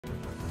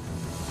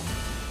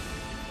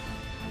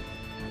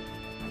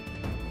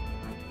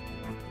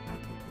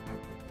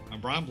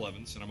I'm Brian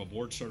Blevins, and I'm a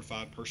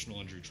board-certified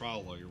personal injury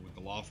trial lawyer with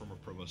the law firm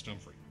of Provost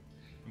Humphrey.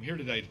 I'm here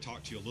today to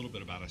talk to you a little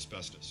bit about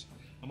asbestos.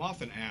 I'm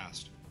often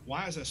asked,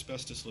 why is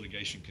asbestos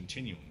litigation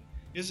continuing?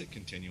 Is it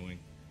continuing?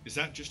 Is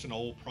that just an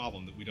old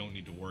problem that we don't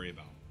need to worry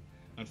about?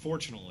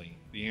 Unfortunately,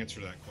 the answer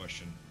to that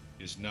question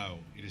is no.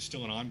 It is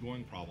still an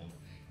ongoing problem,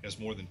 as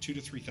more than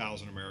 2,000 to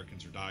 3,000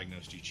 Americans are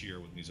diagnosed each year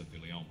with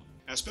mesothelioma.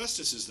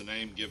 Asbestos is the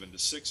name given to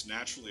 6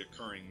 naturally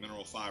occurring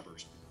mineral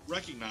fibers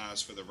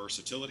recognized for their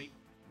versatility,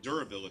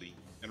 durability,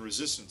 and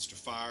resistance to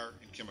fire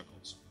and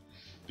chemicals.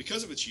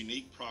 Because of its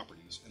unique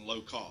properties and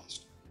low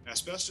cost,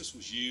 asbestos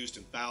was used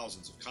in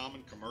thousands of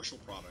common commercial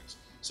products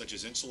such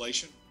as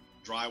insulation,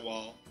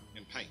 drywall,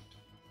 and paint.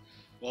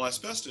 While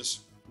asbestos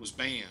was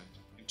banned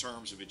in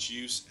terms of its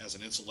use as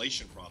an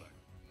insulation product,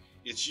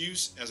 its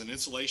use as an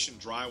insulation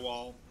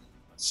drywall,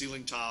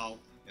 ceiling tile,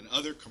 and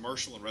other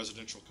commercial and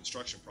residential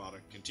construction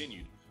product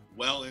continued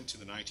well into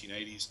the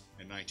 1980s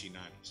and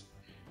 1990s.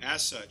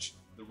 As such,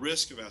 the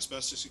risk of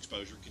asbestos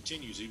exposure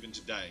continues even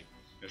today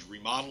as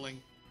remodeling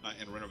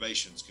and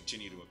renovations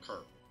continue to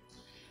occur.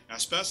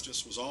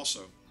 Asbestos was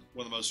also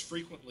one of the most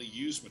frequently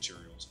used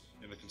materials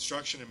in the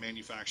construction and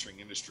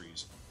manufacturing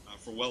industries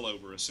for well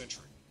over a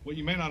century. What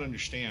you may not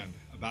understand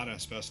about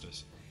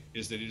asbestos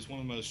is that it is one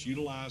of the most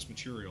utilized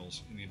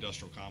materials in the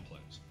industrial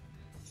complex.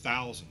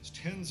 Thousands,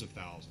 tens of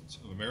thousands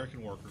of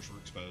American workers were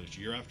exposed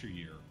year after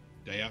year,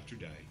 day after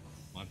day,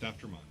 month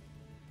after month,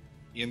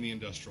 in the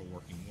industrial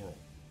working world.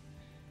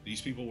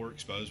 These people were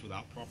exposed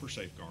without proper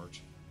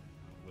safeguards,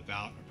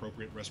 without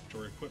appropriate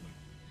respiratory equipment,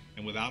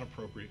 and without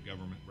appropriate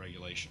government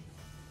regulation.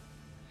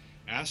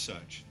 As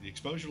such, the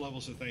exposure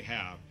levels that they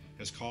have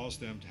has caused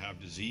them to have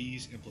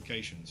disease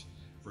implications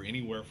for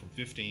anywhere from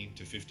 15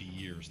 to 50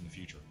 years in the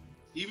future.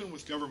 Even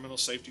with governmental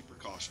safety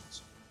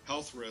precautions,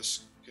 health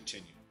risks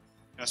continue.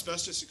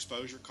 Asbestos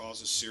exposure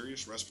causes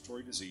serious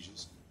respiratory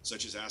diseases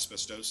such as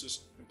asbestosis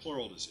and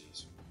pleural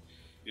disease.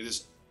 It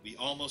is the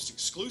almost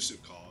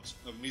exclusive cause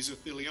of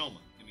mesothelioma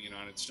in the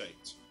United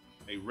States,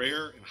 a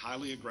rare and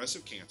highly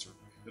aggressive cancer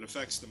that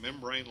affects the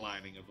membrane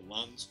lining of the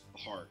lungs,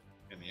 the heart,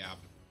 and the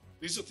abdomen.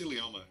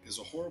 Mesothelioma is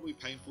a horribly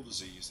painful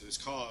disease that is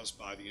caused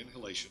by the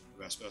inhalation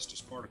of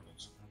asbestos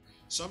particles.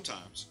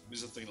 Sometimes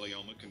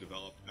mesothelioma can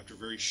develop after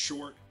very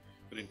short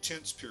but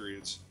intense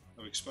periods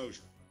of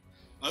exposure.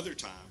 Other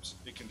times,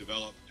 it can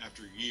develop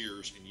after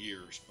years and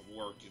years of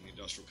work in the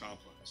industrial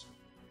complex.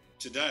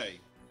 Today,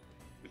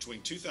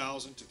 between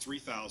 2,000 to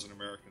 3,000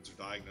 Americans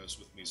are diagnosed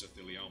with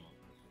mesothelioma,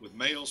 with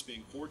males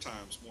being 4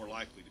 times more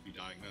likely to be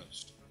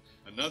diagnosed.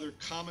 Another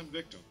common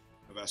victim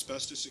of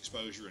asbestos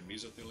exposure and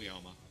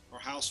mesothelioma are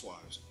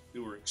housewives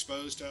who were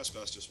exposed to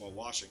asbestos while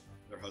washing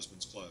their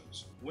husband's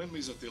clothes. When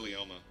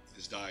mesothelioma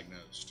is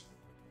diagnosed,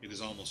 it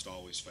is almost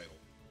always fatal.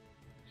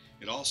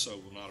 It also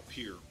will not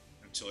appear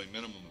until a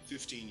minimum of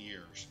 15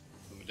 years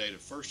from the date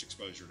of first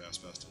exposure to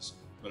asbestos,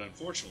 but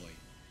unfortunately,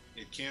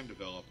 it can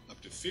develop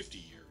up to 50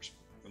 years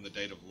from the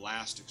date of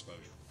last exposure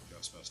to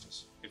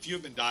asbestos. If you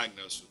have been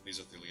diagnosed with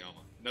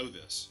mesothelioma, know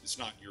this, it's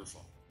not your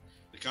fault.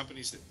 The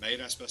companies that made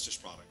asbestos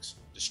products,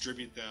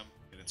 distributed them,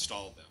 and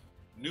installed them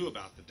knew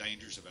about the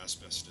dangers of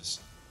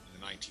asbestos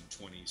in the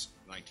 1920s,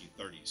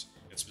 1930s,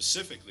 and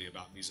specifically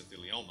about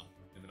mesothelioma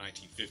in the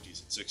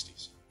 1950s and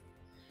 60s.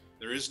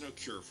 There is no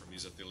cure for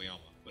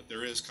mesothelioma, but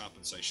there is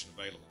compensation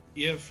available.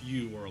 If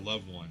you or a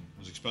loved one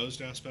was exposed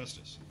to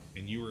asbestos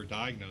and you were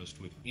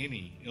diagnosed with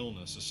any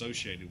illness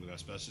associated with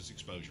asbestos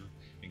exposure,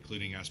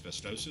 including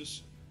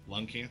asbestosis,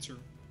 lung cancer,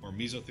 or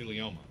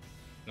mesothelioma,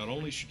 not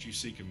only should you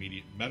seek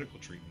immediate medical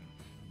treatment,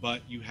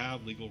 but you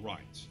have legal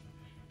rights.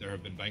 There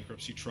have been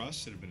bankruptcy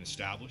trusts that have been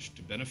established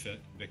to benefit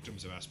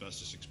victims of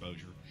asbestos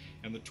exposure,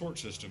 and the tort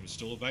system is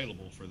still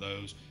available for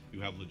those who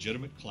have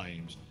legitimate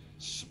claims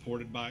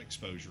supported by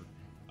exposure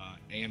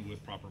and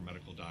with proper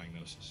medical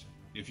diagnosis.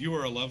 If you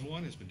or a loved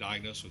one has been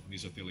diagnosed with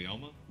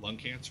mesothelioma, lung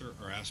cancer,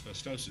 or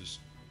asbestosis,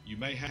 you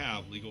may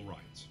have legal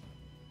rights.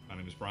 My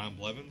name is Brian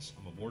Blevins.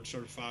 I'm a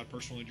board-certified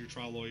personal injury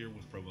trial lawyer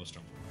with Provost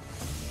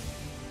Humphrey.